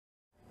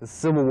The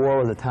Civil War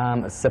was a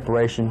time of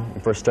separation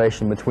and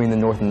frustration between the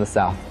North and the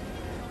South.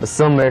 But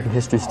some American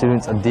history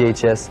students of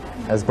DHS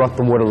has brought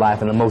the war to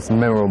life in a most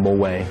memorable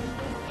way.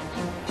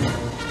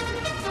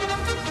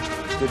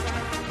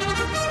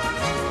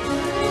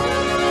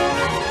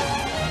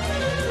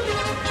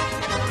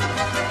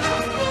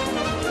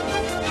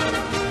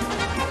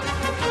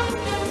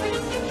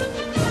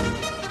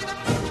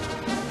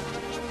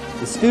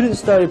 The students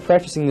started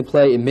practicing the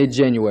play in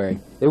mid-January.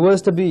 It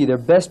was to be their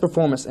best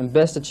performance and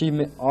best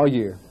achievement all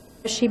year.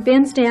 She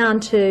bends down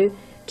to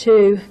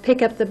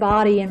pick up the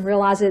body and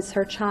realize it's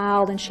her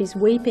child, and she's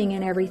weeping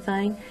and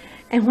everything.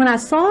 And when I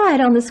saw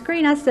it on the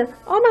screen, I said,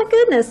 "Oh my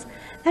goodness,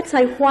 that's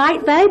a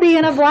white baby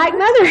and a black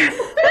mother."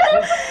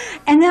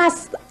 and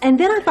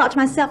then I thought to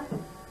myself,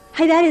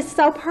 hey, that is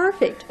so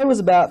perfect. It was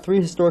about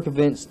 3 historic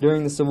events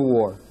during the Civil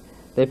War.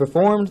 They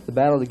performed the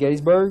Battle of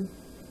Gettysburg,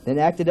 then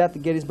acted out the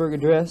Gettysburg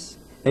Address,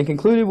 and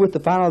concluded with the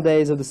final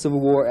days of the Civil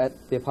War at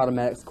the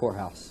Appomattox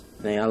Courthouse.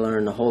 I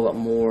learned a whole lot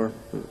more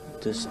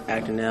just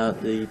acting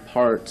out the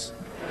parts.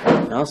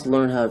 I also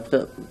learned how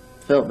it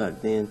felt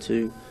back then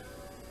to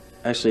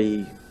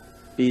actually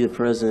be the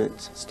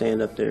president,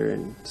 stand up there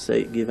and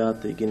give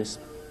out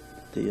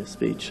the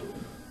speech.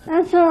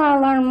 I feel I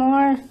learn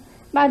more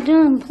by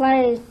doing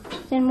plays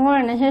than more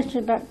in the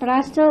history book, but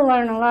I still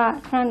learn a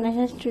lot from the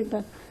history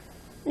book.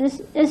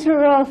 It's a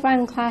real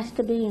fun class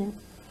to be in.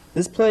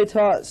 This play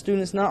taught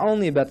students not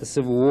only about the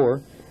Civil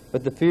War,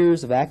 but the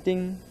fears of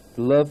acting,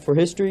 the love for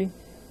history,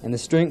 and the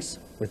strengths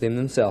within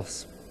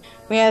themselves.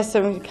 We had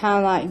some kind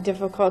of like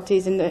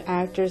difficulties in the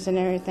actors and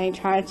everything,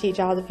 trying to teach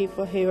all the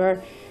people who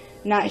are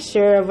not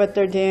sure of what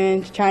they're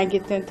doing, to try and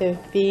get them to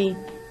be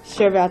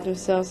sure about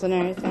themselves and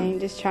everything,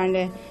 just trying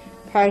to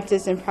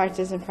practice and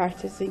practice and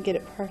practice and get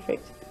it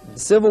perfect. The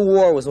Civil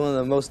War was one of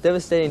the most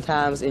devastating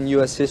times in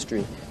U.S.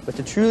 history, but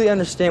to truly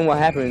understand what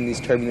happened in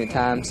these turbulent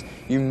times,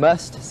 you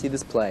must see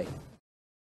this play.